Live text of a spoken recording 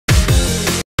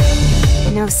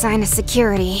No sign of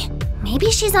security.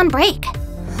 Maybe she's on break.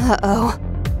 Uh-oh.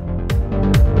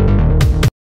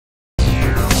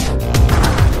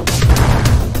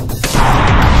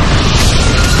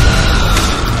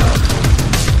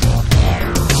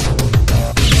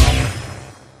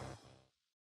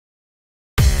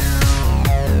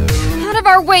 Out of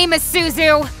our way,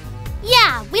 Misuzu!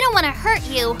 Yeah, we don't want to hurt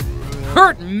you.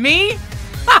 Hurt me?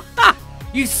 Ha ha!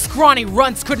 You scrawny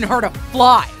runts couldn't hurt a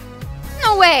fly.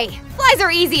 No way! Flies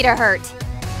are easy to hurt.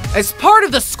 As part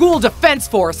of the school defense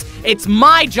force, it's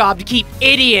my job to keep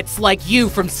idiots like you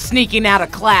from sneaking out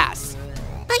of class.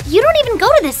 But you don't even go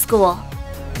to this school.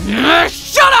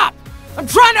 Shut up! I'm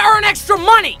trying to earn extra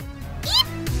money!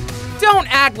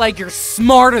 Don't act like you're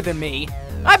smarter than me.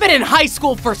 I've been in high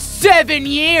school for 7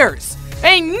 years.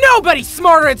 Ain't nobody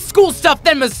smarter at school stuff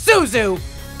than Misuzu!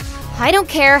 I don't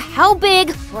care how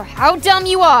big or how dumb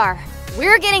you are.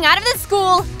 We're getting out of this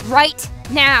school right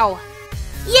now.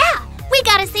 Yeah, we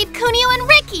gotta save Kunio and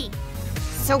Ricky.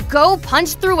 So go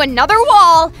punch through another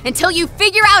wall until you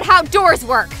figure out how doors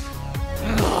work.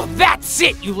 Ugh, that's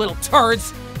it, you little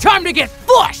turds! Time to get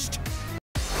flushed!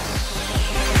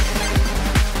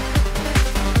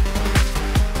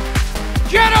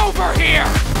 Get over here!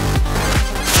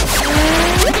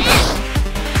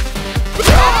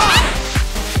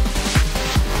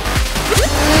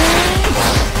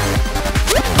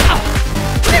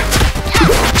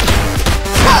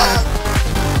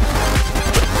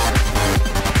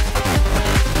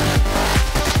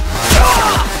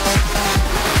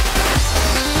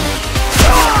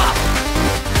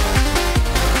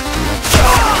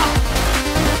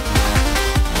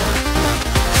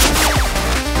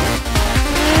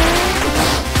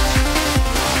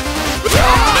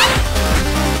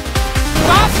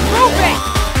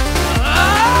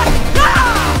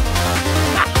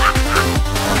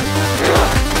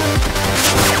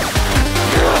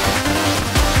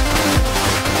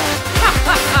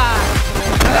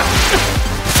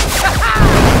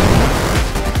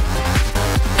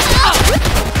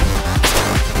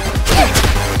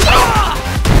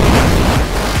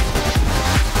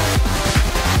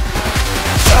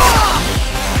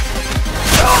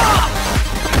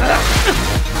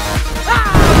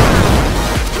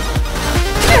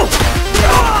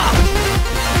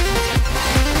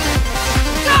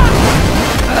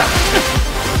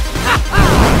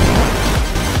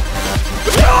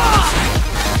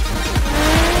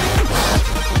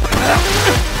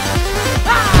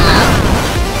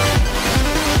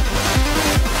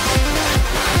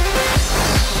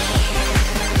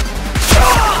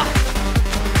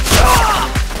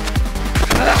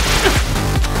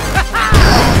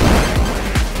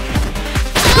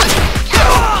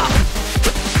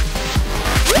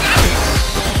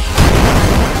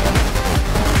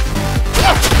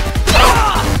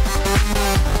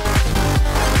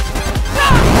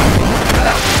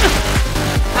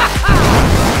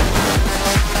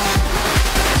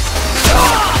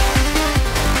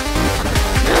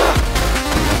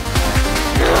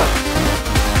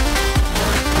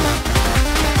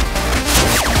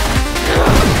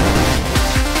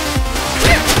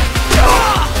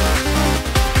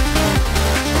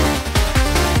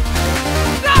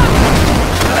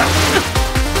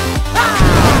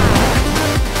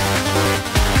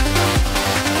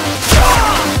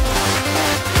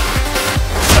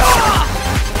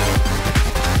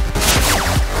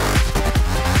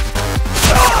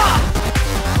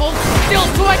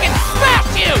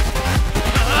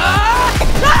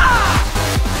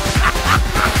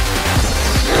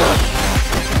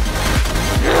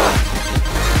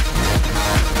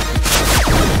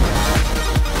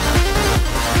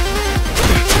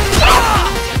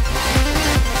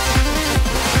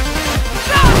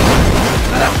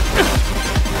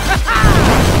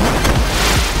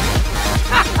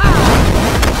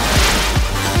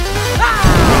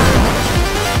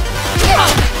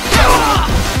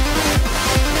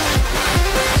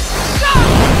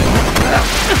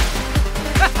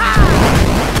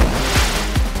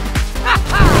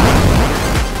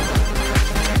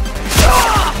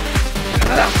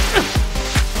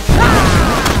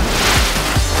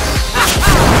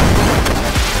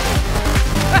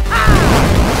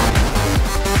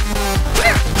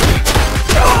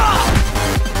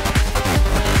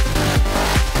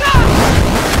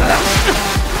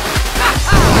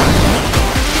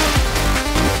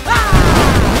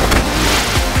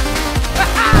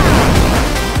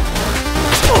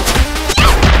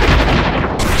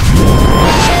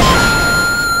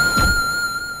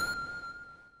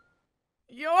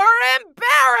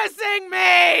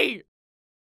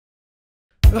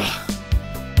 Ugh.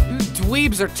 You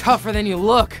dweebs are tougher than you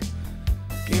look.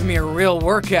 Give me a real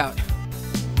workout.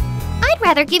 I'd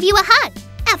rather give you a hug,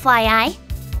 FYI.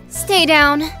 Stay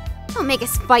down. Don't make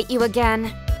us fight you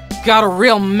again. Got a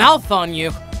real mouth on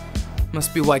you.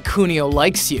 Must be why Kunio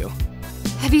likes you.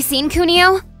 Have you seen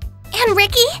Kunio? And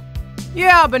Ricky?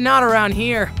 Yeah, but not around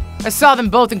here. I saw them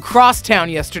both in Crosstown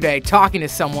yesterday, talking to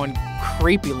someone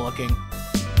creepy looking.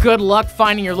 Good luck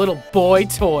finding your little boy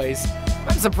toys.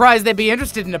 I'm surprised they'd be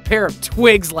interested in a pair of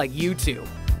twigs like you two.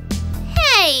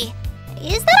 Hey,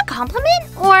 is that a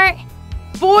compliment, or?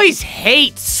 Boys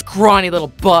hate scrawny little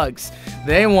bugs.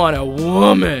 They want a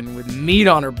woman with meat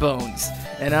on her bones.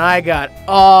 And I got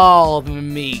all the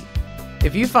meat.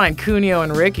 If you find Kunio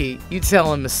and Ricky, you tell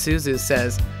them Misuzu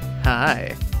says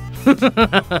hi.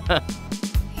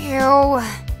 Ew.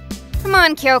 Come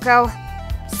on, Kyoko.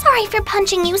 Sorry for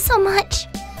punching you so much.